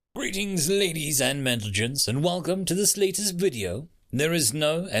Greetings ladies and gentlemen, and welcome to this latest video. There is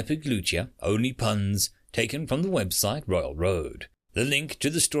no epic lucha, only puns, taken from the website Royal Road. The link to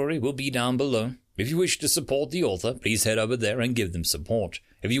the story will be down below. If you wish to support the author, please head over there and give them support.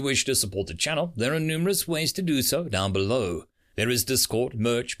 If you wish to support the channel, there are numerous ways to do so down below. There is Discord,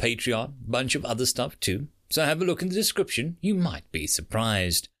 merch, Patreon, bunch of other stuff too, so have a look in the description, you might be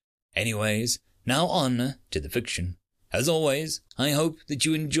surprised. Anyways, now on to the fiction. As always, I hope that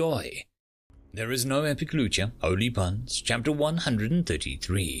you enjoy. There is no epic lucha, only puns, chapter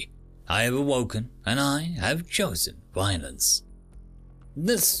 133. I have awoken, and I have chosen violence.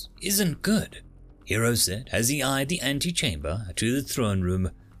 This isn't good, Hiro said as he eyed the antechamber to the throne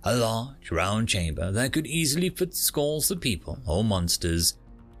room, a large, round chamber that could easily fit scores of people or monsters.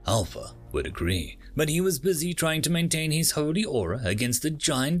 Alpha would agree, but he was busy trying to maintain his holy aura against the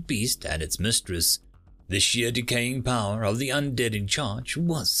giant beast and its mistress. The sheer decaying power of the undead in charge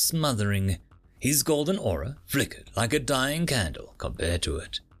was smothering. His golden aura flickered like a dying candle compared to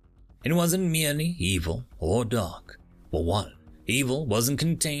it. It wasn't merely evil or dark. For one, evil wasn't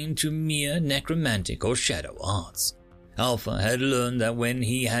contained to mere necromantic or shadow arts. Alpha had learned that when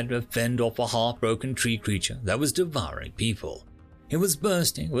he had to fend off a half-broken tree creature that was devouring people, it was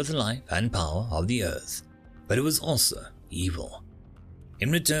bursting with life and power of the earth, but it was also evil.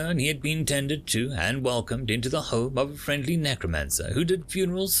 In return, he had been tended to and welcomed into the home of a friendly necromancer who did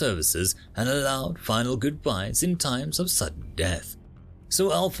funeral services and allowed final goodbyes in times of sudden death.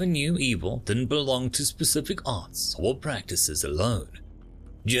 So Alpha knew evil didn't belong to specific arts or practices alone.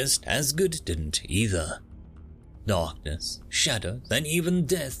 Just as good didn't either. Darkness, shadows, and even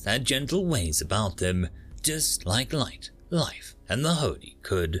death had gentle ways about them, just like light, life, and the holy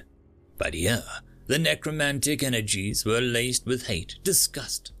could. But here, the necromantic energies were laced with hate,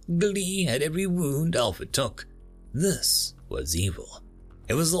 disgust, glee at every wound Alpha took. This was evil.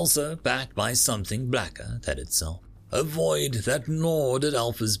 It was also backed by something blacker than itself, a void that gnawed at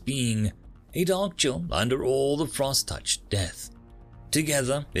Alpha's being, a dark chill under all the frost-touched death.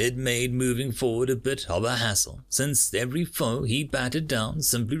 Together, it made moving forward a bit of a hassle, since every foe he battered down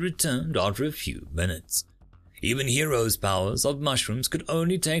simply returned after a few minutes. Even Hiro's powers of mushrooms could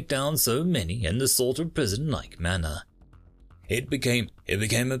only take down so many in the sort of prison-like manner. It became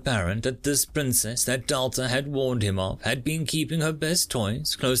apparent that this princess that Delta had warned him of had been keeping her best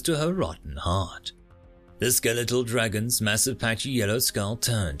toys close to her rotten heart. The skeletal dragon's massive patchy yellow skull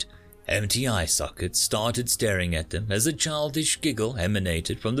turned. Empty eye sockets started staring at them as a childish giggle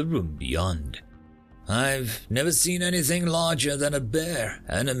emanated from the room beyond. "I've never seen anything larger than a bear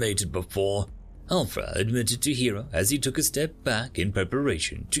animated before," Alpha admitted to Hiro as he took a step back in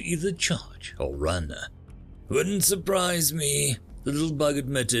preparation to either charge or run. "Wouldn't surprise me," the little bug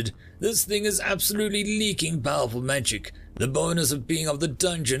admitted. "This thing is absolutely leaking powerful magic, the bonus of being of the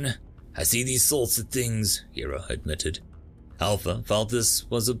dungeon. I see these sorts of things," Hiro admitted. Alpha felt this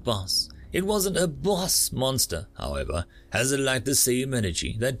was a boss. It wasn't a boss monster, however, as it lacked the same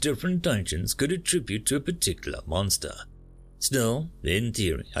energy that different dungeons could attribute to a particular monster. Still, in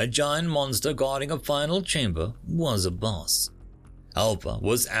theory, a giant monster guarding a final chamber was a boss. Alpha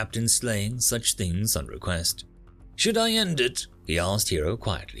was apt in slaying such things on request. "Should I end it?" he asked Hiro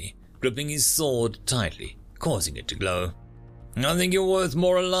quietly, gripping his sword tightly, causing it to glow. "I think you're worth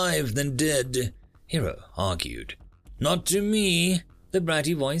more alive than dead," Hiro argued. "Not to me," the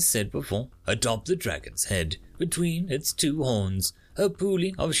bratty voice said before, atop the dragon's head, between its two horns, a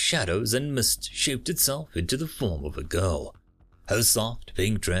pooling of shadows and mist shaped itself into the form of a girl. Her soft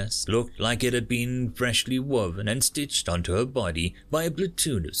pink dress looked like it had been freshly woven and stitched onto her body by a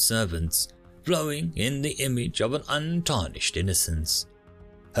platoon of servants, flowing in the image of an untarnished innocence.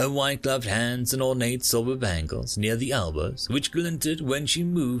 Her white-gloved hands and ornate silver bangles near the elbows, which glinted when she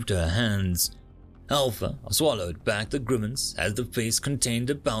moved her hands. Alpha swallowed back the grimace as the face contained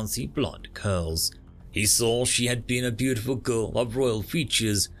the bouncy blonde curls. He saw she had been a beautiful girl of royal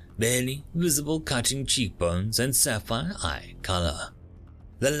features, barely visible cutting cheekbones and sapphire eye color.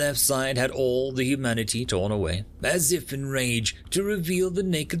 The left side had all the humanity torn away, as if in rage, to reveal the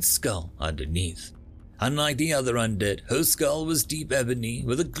naked skull underneath. Unlike the other undead, her skull was deep ebony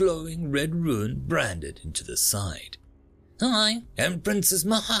with a glowing red rune branded into the side. "I am Princess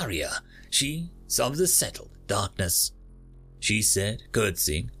Maharia, she of the settled darkness," she said,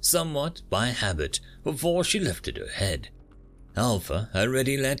 curtsying somewhat by habit before she lifted her head. Alpha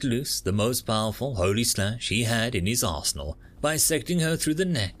already let loose the most powerful holy slash he had in his arsenal, bisecting her through the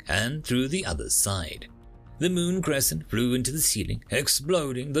neck and through the other side. The moon crescent flew into the ceiling,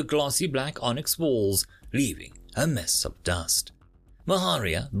 exploding the glossy black onyx walls, leaving a mess of dust.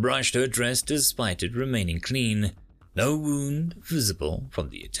 Maharia brushed her dress despite it remaining clean. no wound visible from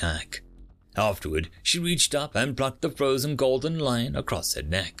the attack. Afterward, she reached up and plucked the frozen golden line across her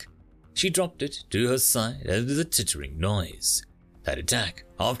neck. She dropped it to her side with a tittering noise. That attack,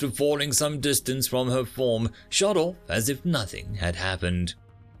 after falling some distance from her form, shot off as if nothing had happened.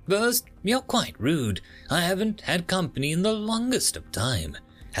 First, you're quite rude. I haven't had company in the longest of time,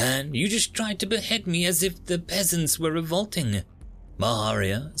 and you just tried to behead me as if the peasants were revolting,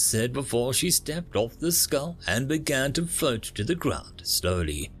 Maharia said before she stepped off the skull and began to float to the ground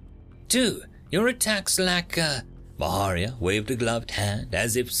slowly. 2. Your attacks lack Maharia waved a gloved hand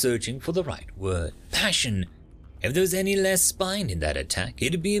as if searching for the right word. Passion. If there was any less spine in that attack,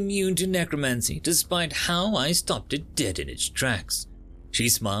 it'd be immune to necromancy, despite how I stopped it dead in its tracks. She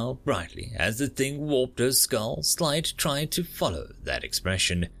smiled brightly as the thing warped her skull. Slight tried to follow that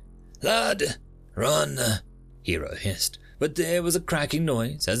expression. Lad, run, Hero hissed, but there was a cracking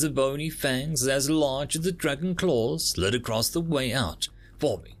noise as the bony fangs as large as the dragon claws slid across the way out,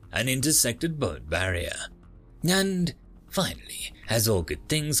 forming an intersected bone barrier. And finally, as all good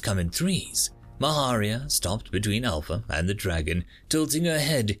things come in threes, Maharia stopped between Alpha and the dragon, tilting her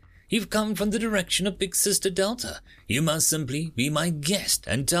head. You've come from the direction of Big Sister Delta. You must simply be my guest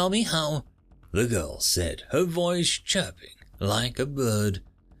and tell me how, the girl said, her voice chirping like a bird.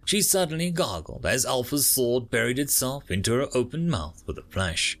 She suddenly gargled as Alpha's sword buried itself into her open mouth with a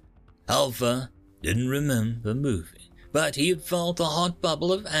flash. Alpha didn't remember moving, but he had felt a hot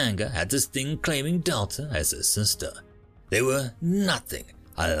bubble of anger at this thing claiming Delta as her sister. They were nothing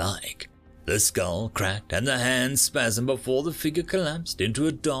alike. The skull cracked and the hands spasmed before the figure collapsed into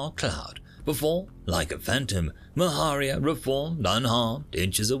a dark cloud, before, like a phantom, Maharia reformed unharmed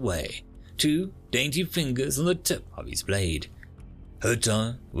inches away, 2 dainty fingers on the tip of his blade. Her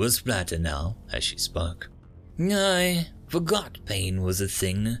tone was flatter now as she spoke. I forgot pain was a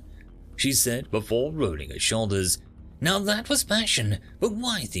thing, she said before rolling her shoulders. Now that was passion, but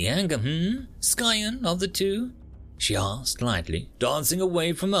why the anger, Skyan of the two? She asked lightly, dancing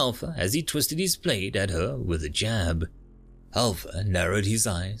away from Alpha as he twisted his blade at her with a jab. Alpha narrowed his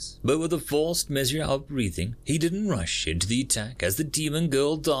eyes, but with a forced measure of breathing, he didn't rush into the attack as the demon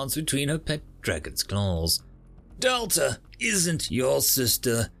girl danced between her pet dragon's claws. Delta isn't your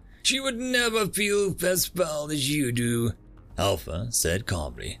sister. She would never feel as foul as you do, Alpha said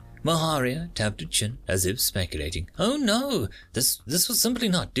calmly. Maharia tapped her chin as if speculating. Oh no, this will simply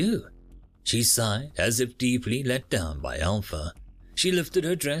not do. She sighed as if deeply let down by Alpha. She lifted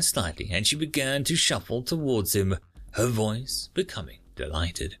her dress slightly and she began to shuffle towards him, her voice becoming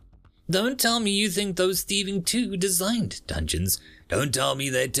delighted. Don't tell me you think those thieving two designed dungeons. Don't tell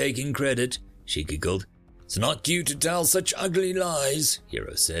me they're taking credit, she giggled. It's not cute to tell such ugly lies,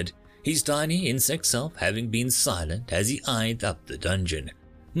 Hero said, his tiny insect self having been silent as he eyed up the dungeon.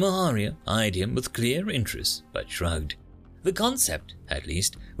 Maharia eyed him with clear interest, but shrugged. The concept, at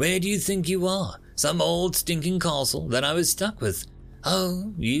least. Where do you think you are? Some old stinking castle that I was stuck with.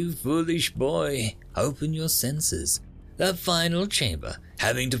 Oh, you foolish boy. Open your senses. The final chamber,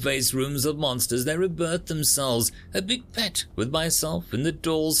 having to face rooms of monsters that rebirth themselves. A big pet with myself in the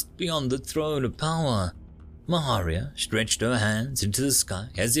doors beyond the throne of power. Maharia stretched her hands into the sky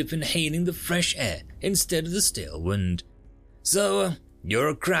as if inhaling the fresh air instead of the stale wind. So, you're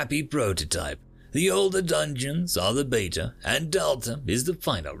a crappy prototype. The older dungeons are the beta, and Delta is the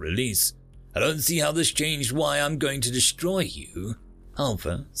final release. I don't see how this changed why I'm going to destroy you,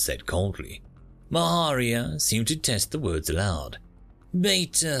 Alpha said coldly. Maharia seemed to test the words aloud.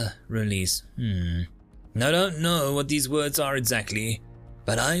 Beta release, I don't know what these words are exactly,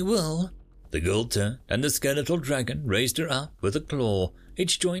 but I will. The girl turned, and the skeletal dragon raised her up with a claw,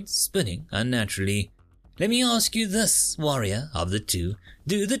 its joints spinning unnaturally. Let me ask you this, warrior of the two.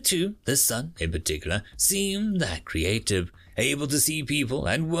 Do the two, the sun in particular, seem that creative, able to see people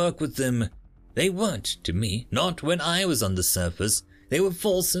and work with them? They weren't to me, not when I was on the surface. They were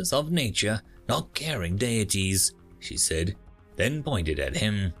forces of nature, not caring deities, she said, then pointed at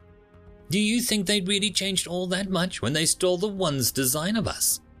him. Do you think they'd really changed all that much when they stole the One's design of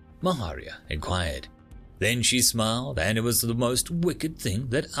us? Maharia inquired. Then she smiled, and it was the most wicked thing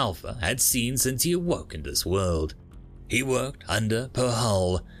that Alpha had seen since he awoke in this world. He worked under per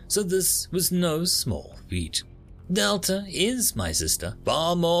hull, so this was no small feat. Delta is my sister,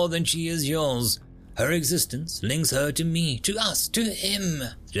 far more than she is yours. Her existence links her to me, to us, to him,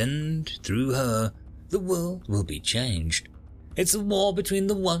 and through her, the world will be changed. It's a war between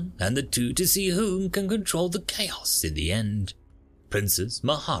the one and the two to see whom can control the chaos in the end, Princess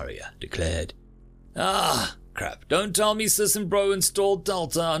Maharia declared. Ah, crap, don't tell me Sis and Bro installed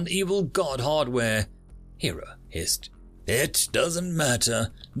Delta on evil god hardware, Hero hissed. It doesn't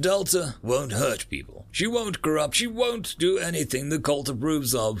matter. Delta won't hurt people. She won't corrupt. She won't do anything the cult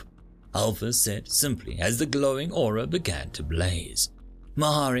approves of, Alpha said simply as the glowing aura began to blaze.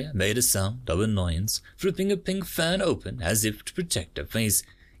 Maharia made a sound of annoyance, flipping a pink fan open as if to protect her face.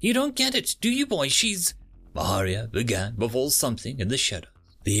 You don't get it, do you, boy? She's... Maharia began before something in the shadows.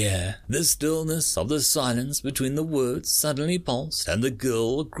 The air, the stillness of the silence between the words suddenly pulsed, and the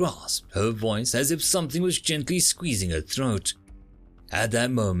girl grasped her voice as if something was gently squeezing her throat. At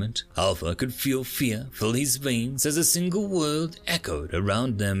that moment, Alpha could feel fear fill his veins as a single word echoed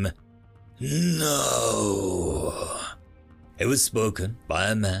around them. No. It was spoken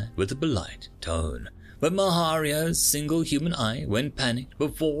by a man with a polite tone, but Maharia's single human eye went panicked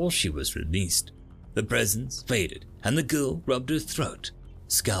before she was released. The presence faded, and the girl rubbed her throat,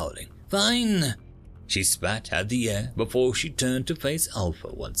 scowling. Fine. She spat at the air before she turned to face Alpha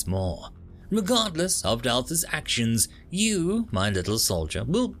once more. Regardless of Delta's actions, you, my little soldier,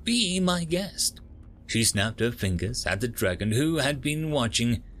 will be my guest. She snapped her fingers at the dragon who had been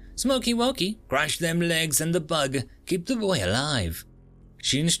watching. Smoky Wokey, crush them legs and the bug, keep the boy alive.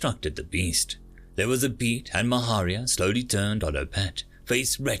 She instructed the beast. There was a beat and Maharia slowly turned on her pet,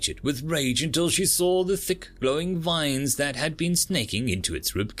 face wretched with rage until she saw the thick glowing vines that had been snaking into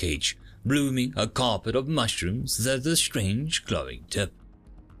its ribcage, blooming a carpet of mushrooms at the strange glowing tip.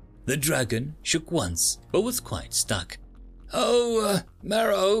 The dragon shook once, but was quite stuck.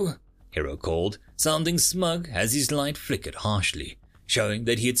 Marrow, Hero called, sounding smug as his light flickered harshly, showing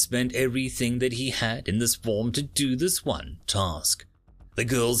that he had spent everything that he had in this form to do this one task. The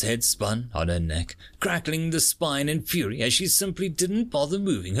girl's head spun on her neck, crackling the spine in fury as she simply didn't bother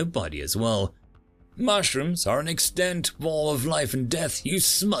moving her body as well. Mushrooms are an extant form of life and death, you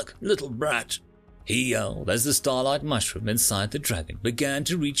smug little brat, he yelled as the starlight mushroom inside the dragon began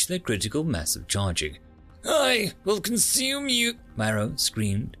to reach their critical mass of charging. I will consume you, Marrow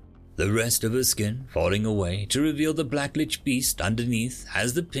screamed, the rest of her skin falling away to reveal the black-lich beast underneath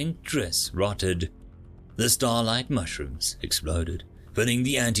as the pink dress rotted. The starlight mushrooms exploded, filling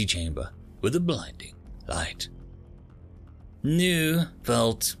the antechamber with a blinding light. Nu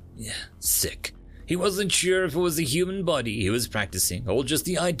felt sick. He wasn't sure if it was a human body he was practicing or just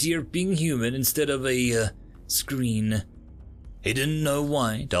the idea of being human instead of a screen. He didn't know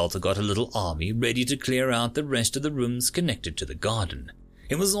why Delta got a little army ready to clear out the rest of the rooms connected to the garden.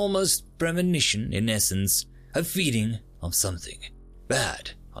 It was almost premonition in essence, a feeding of something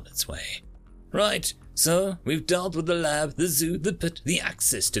bad on its way. Right, so we've dealt with the lab, the zoo, the pit, the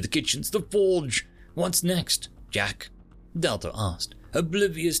access to the kitchens, the forge. What's next, Jack? Delta asked,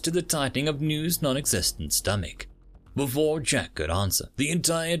 oblivious to the tightening of Nu's non-existent stomach. Before Jack could answer, the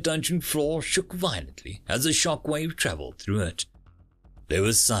entire dungeon floor shook violently as a shockwave traveled through it. There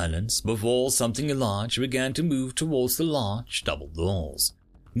was silence before something large began to move towards the large double doors.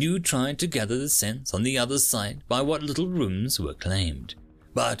 Nu tried to gather the sense on the other side by what little rooms were claimed.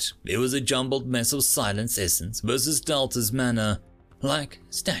 But it was a jumbled mess of silence essence versus Delta's manner, like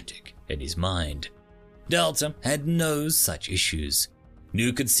static in his mind. Delta had no such issues.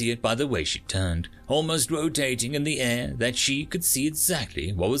 Nu could see it by the way she turned, almost rotating in the air that she could see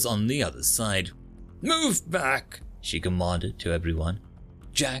exactly what was on the other side. Move back, she commanded to everyone.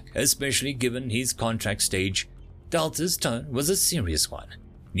 Jack, especially given his contract stage. Delta's tone was a serious one.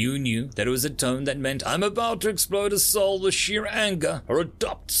 Nu knew that it was a tone that meant I'm about to explode a soul with sheer anger or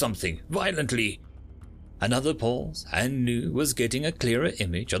adopt something violently. Another pause, and Nu was getting a clearer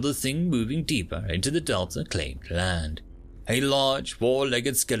image of the thing moving deeper into the Delta-claimed land. A large,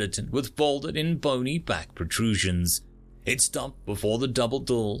 four-legged skeleton with folded-in bony back protrusions. It stopped before the double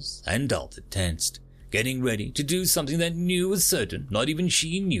doors, and Delta tensed, getting ready to do something that Nu was certain not even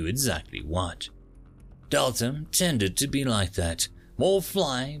she knew exactly what. Delta tended to be like that, more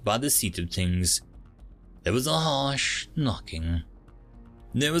fly by the seat of things. There was a harsh knocking.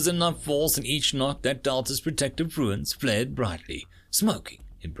 There was enough force in each knock that Delta's protective runes flared brightly, smoking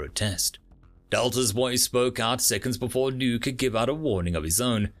in protest. Delta's voice spoke out seconds before Nu could give out a warning of his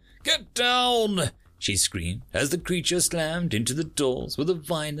own. Get down! She screamed as the creature slammed into the doors with a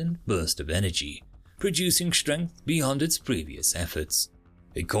violent burst of energy, producing strength beyond its previous efforts.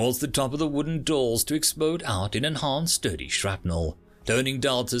 It caused the top of the wooden doors to explode out in enhanced sturdy shrapnel, turning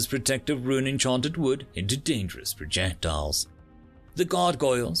Delta's protective rune-enchanted wood into dangerous projectiles. The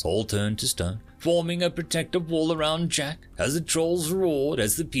gargoyles all turned to stone, forming a protective wall around Jack as the trolls roared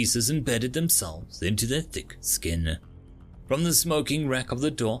as the pieces embedded themselves into their thick skin. From the smoking wreck of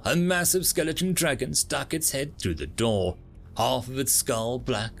the door, a massive skeleton dragon stuck its head through the door, half of its skull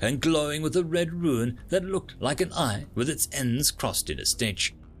black and glowing with a red rune that looked like an eye with its ends crossed in a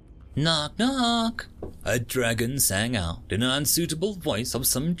stitch. Knock, knock, a dragon sang out in an unsuitable voice of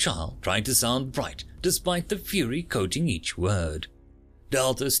some child trying to sound bright despite the fury coating each word.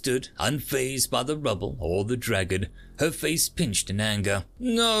 Delta stood unfazed by the rubble or the dragon, her face pinched in anger.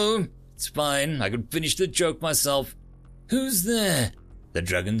 No, it's fine, I can finish the joke myself. Who's there? The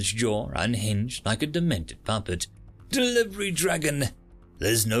dragon's jaw unhinged like a demented puppet. Delivery dragon.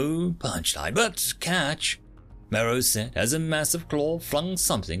 There's no punchline, but catch, Marrow said as a massive claw flung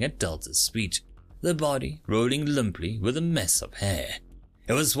something at Delta's feet, the body rolling limply with a mess of hair.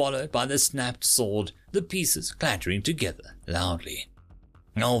 It was swallowed by the snapped sword, the pieces clattering together loudly.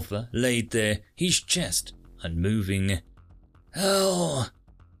 Alpha laid there, his chest unmoving. Alpha.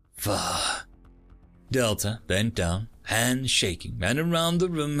 Delta bent down, hands shaking, and around the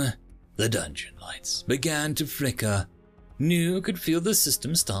room, the dungeon lights began to flicker. Nu could feel the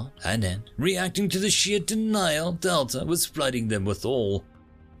system start and end, reacting to the sheer denial Delta was flooding them with all.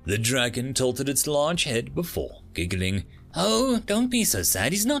 The dragon tilted its large head before giggling. Oh, don't be so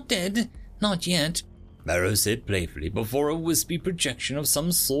sad, he's not dead. Not yet, Marrow said playfully before a wispy projection of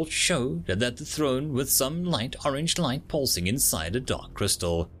some sort showed that the throne with some light orange light pulsing inside a dark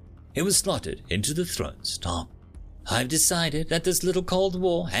crystal. It was slotted into the throne's top. I've decided that this little Cold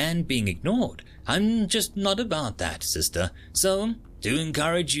War and being ignored, I'm just not about that, sister. So, to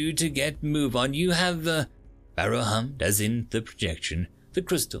encourage you to get move on, you have, Marrow hummed as in the projection. The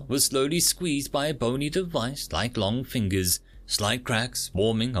crystal was slowly squeezed by a bony device like long fingers, slight cracks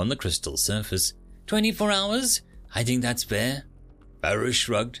forming on the crystal surface. 24 hours? I think that's fair. Marrow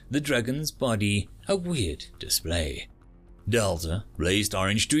shrugged the dragon's body, a weird display. Delta blazed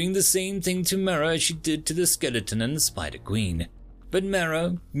orange, doing the same thing to Marrow as she did to the skeleton and the Spider Queen, but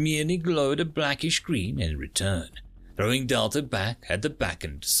Marrow merely glowed a blackish green in return, throwing Delta back at the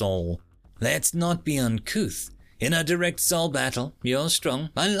blackened soul. Let's not be uncouth. In a direct soul battle, you're strong.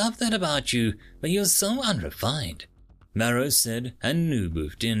 I love that about you, but you're so unrefined, Marrow said, and Nu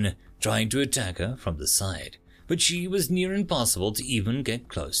moved in, trying to attack her from the side, but she was near impossible to even get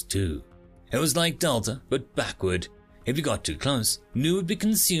close to. It was like Delta, but backward. If you got too close, Nu would be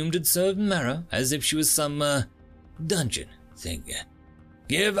consumed and serve Marrow as if she was some, dungeon thing.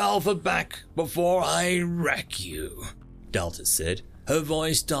 Give Alpha back before I wreck you, Delta said, her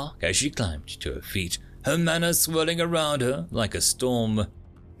voice dark as she climbed to her feet, her mana swirling around her like a storm.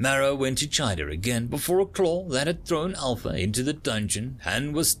 Marrow went to chide her again before a claw that had thrown Alpha into the dungeon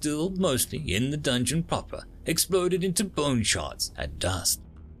and was still mostly in the dungeon proper exploded into bone shards and dust.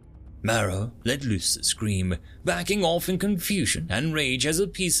 Marrow let loose a scream, backing off in confusion and rage as her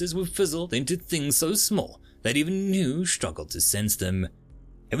pieces were fizzled into things so small that even Nu struggled to sense them.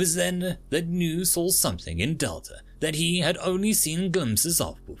 It was then that Nu saw something in Delta that he had only seen glimpses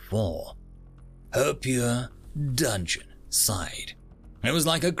of before. Her pure dungeon side. It was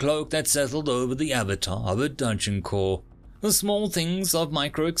like a cloak that settled over the avatar of a dungeon core. The small things of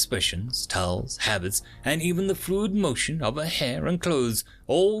micro-expressions, tells, habits, and even the fluid motion of her hair and clothes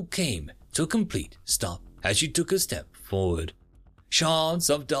all came to a complete stop as she took a step forward. Shards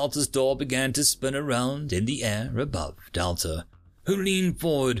of Delta's door began to spin around in the air above Delta, who leaned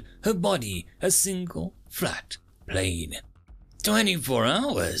forward, her body a single, flat plane. 24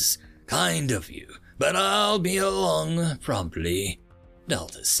 hours? Kind of you, but I'll be along promptly,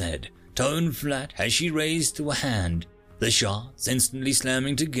 Delta said, tone flat as she raised to a hand, the shards instantly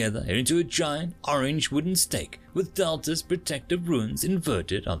slamming together into a giant orange wooden stake with Delta's protective runes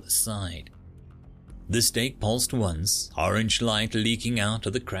inverted on the side. The stake pulsed once, orange light leaking out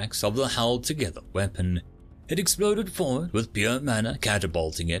of the cracks of the held-together weapon. It exploded forward with pure mana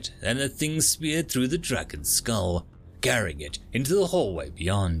catapulting it, and the thing speared through the dragon's skull, carrying it into the hallway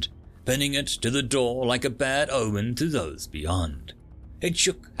beyond, pinning it to the door like a bad omen to those beyond. It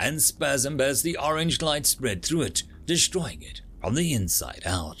shook and spasmed as the orange light spread through it, destroying it from the inside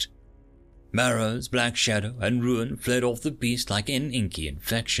out. Marrow's black shadow and ruin fled off the beast like an inky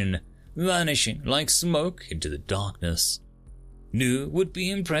infection, vanishing like smoke into the darkness. Nu would be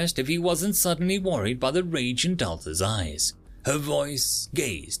impressed if he wasn't suddenly worried by the rage in Delta's eyes. Her voice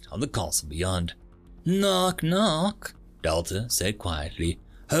gazed on the castle beyond. Knock, knock, Delta said quietly,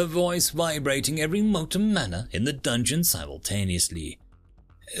 her voice vibrating every motor mana in the dungeon simultaneously.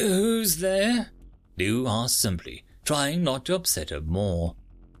 Who's there? Nu asked simply, trying not to upset her more.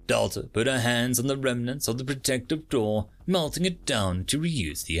 Delta put her hands on the remnants of the protective door, melting it down to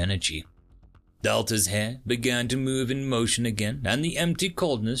reuse the energy. Delta's hair began to move in motion again, and the empty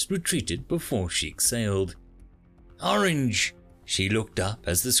coldness retreated before she exhaled. Orange! She looked up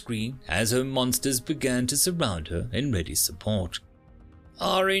as the screen, as her monsters began to surround her in ready support.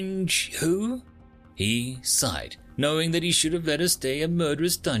 Orange who? He sighed knowing that he should have let her stay a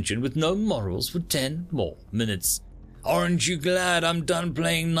murderous dungeon with no morals for 10 more minutes. "Aren't you glad I'm done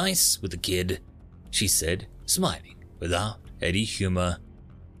playing nice with the kid?" she said, smiling without any humor.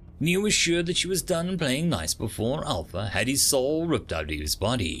 Neil was sure that she was done playing nice before Alpha had his soul ripped out of his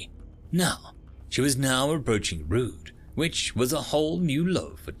body. She was now approaching rude, which was a whole new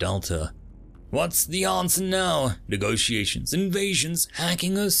low for Delta. What's the answer now? Negotiations, invasions,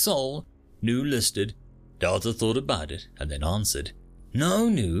 hacking her soul? Nu listed. Delta thought about it and then answered. No,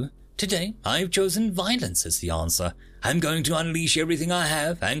 Nu. Today I've chosen violence as the answer. I'm going to unleash everything I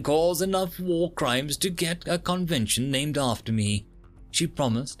have and cause enough war crimes to get a convention named after me, she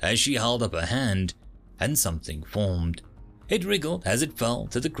promised as she held up her hand, and something formed. It wriggled as it fell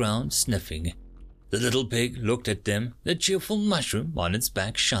to the ground, sniffing. The little pig looked at them, the cheerful mushroom on its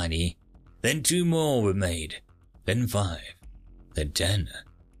back shiny. Then 2 more were made, then 5, then 10.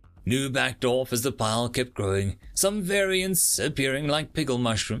 Nu backed off as the pile kept growing, some variants appearing like pickle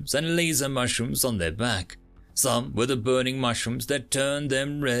mushrooms and laser mushrooms on their back. Some were the burning mushrooms that turned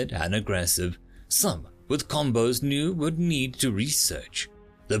them red and aggressive, some with combos Nu would need to research.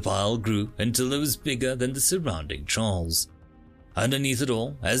 The pile grew until it was bigger than the surrounding trolls. Underneath it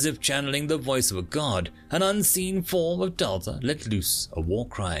all, as if channeling the voice of a god, an unseen form of Delta let loose a war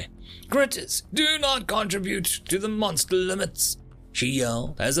cry. "Critters, do not contribute to the monster limits!" she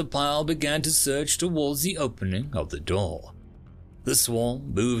yelled as a pile began to surge towards the opening of the door. The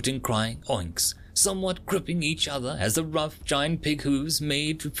swarm moved in crying oinks, somewhat gripping each other as the rough giant pig hooves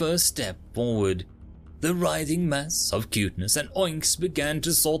made the first step forward. The writhing mass of cuteness and oinks began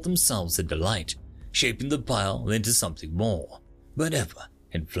to sort themselves in delight, shaping the pile into something more, but ever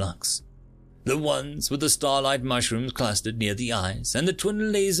in flux. The ones with the starlight mushrooms clustered near the eyes, and the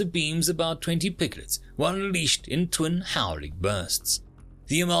twin laser beams about 20 piglets were unleashed in twin howling bursts.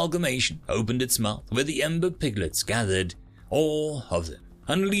 The amalgamation opened its mouth where the ember piglets gathered, all of them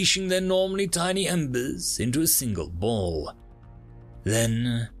unleashing their normally tiny embers into a single ball.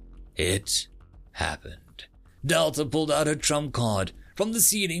 Then it happened. Delta pulled out her trump card. From the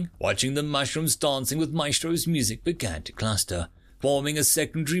ceiling, watching the mushrooms dancing with Maestro's music began to cluster, forming a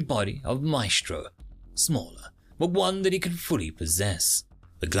secondary body of Maestro, smaller, but one that he could fully possess.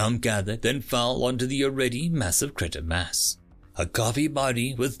 The clump gathered, then fell onto the already massive critter mass. A coffee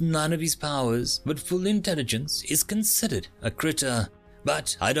body with none of his powers but full intelligence is considered a critter.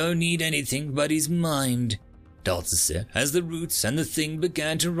 But I don't need anything but his mind, Delta said as the roots and the thing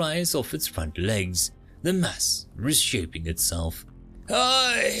began to rise off its front legs, the mass reshaping itself.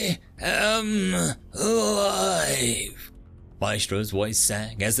 I am alive. Maestro's voice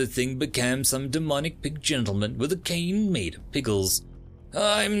sang as the thing became some demonic pig gentleman with a cane made of pickles.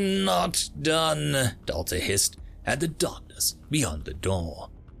 I'm not done, Delta hissed at the darkness beyond the door.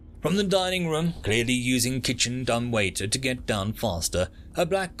 From the dining room, clearly using kitchen dumbwaiter to get down faster, a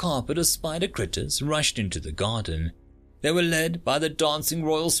black carpet of spider critters rushed into the garden. They were led by the dancing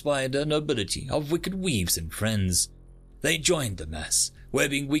royal spider nobility of Wicked Weaves and friends. They joined the mass,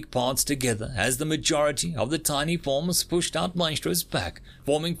 webbing weak parts together as the majority of the tiny forms pushed out Maestro's back,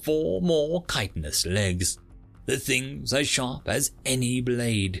 forming 4 more chitinous legs. The things as sharp as any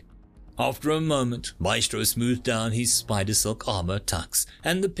blade. After a moment, Maestro smoothed down his spider silk armor tucks,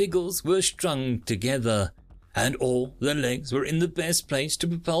 and the piggles were strung together, and all the legs were in the best place to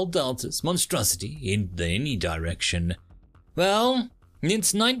propel Delta's monstrosity in any direction. Well,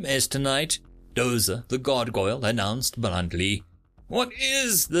 it's nightmares tonight, Dozer the gargoyle announced bluntly. What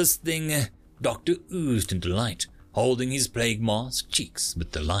is this thing? Doctor oozed in delight, holding his plague mask cheeks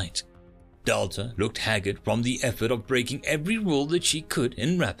with delight. Delta looked haggard from the effort of breaking every rule that she could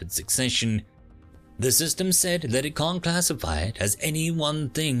in rapid succession. The system said that it can't classify it as any one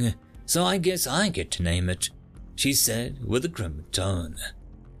thing, so I guess I get to name it, she said with a grim tone.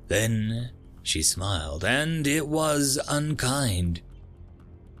 Then she smiled, and it was unkind.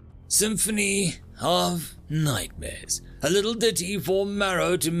 Symphony of Nightmares. A little ditty for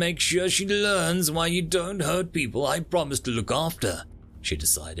Marrow to make sure she learns why you don't hurt people I promised to look after, she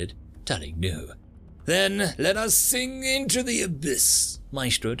decided, telling Nu. Then let us sing into the abyss,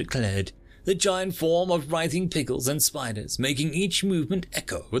 Maestro declared, the giant form of writhing pickles and spiders making each movement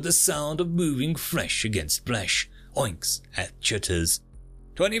echo with the sound of moving flesh against flesh, oinks and chitters.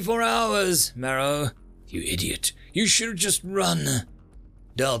 24 hours, Marrow. You idiot. You should just run.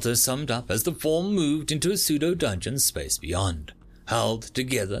 Delta summed up as the form moved into a pseudo-dungeon space beyond, held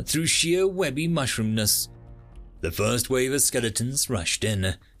together through sheer webby mushroomness. The first wave of skeletons rushed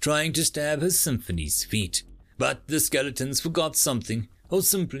in, trying to stab her symphony's feet, but the skeletons forgot something or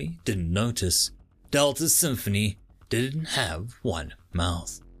simply didn't notice. Delta's symphony didn't have one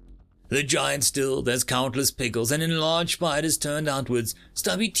mouth. The giant still, there's countless pickles and enlarged spiders turned outwards,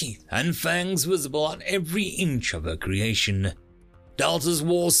 stubby teeth and fangs visible on every inch of her creation. Delta's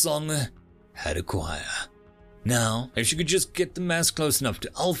war song had a choir. Now, if she could just get the mask close enough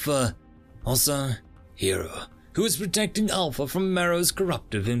to Alpha, also Hero, who was protecting Alpha from Marrow's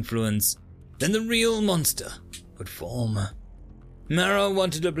corruptive influence, then the real monster would form. Marrow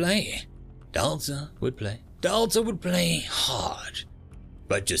wanted to play. Delta would play. Delta would play hard.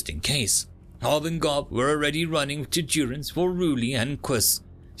 But just in case, Hob and Gob were already running to Durance for Ruli and Quiss,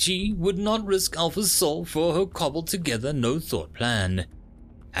 she would not risk Alpha's soul for her cobbled-together no-thought plan.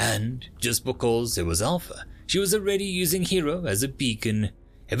 And just because it was Alpha, she was already using Hero as a beacon.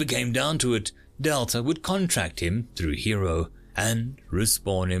 If it came down to it, Delta would contract him through Hero and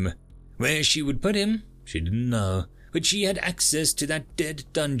respawn him. Where she would put him, she didn't know, but she had access to that dead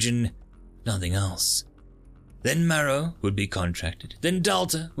dungeon, nothing else. Then Marrow would be contracted, then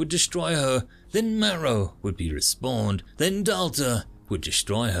Delta would destroy her, then Marrow would be respawned, then Delta would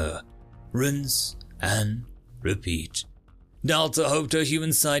destroy her. Rinse and repeat. Delta hoped her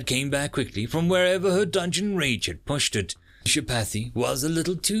human side came back quickly from wherever her dungeon rage had pushed it. Shapathy was a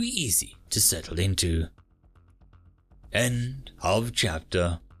little too easy to settle into. End of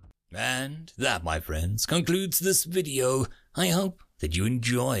chapter. And that, my friends, concludes this video. I hope that you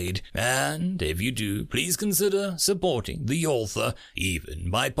enjoyed, and if you do, please consider supporting the author, even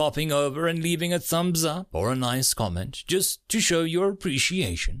by popping over and leaving a thumbs up or a nice comment, just to show your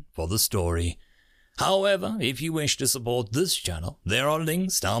appreciation for the story. However, if you wish to support this channel, there are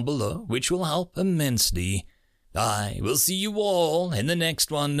links down below which will help immensely. I will see you all in the next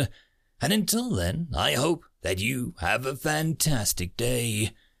one, and until then, I hope that you have a fantastic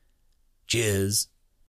day. Cheers.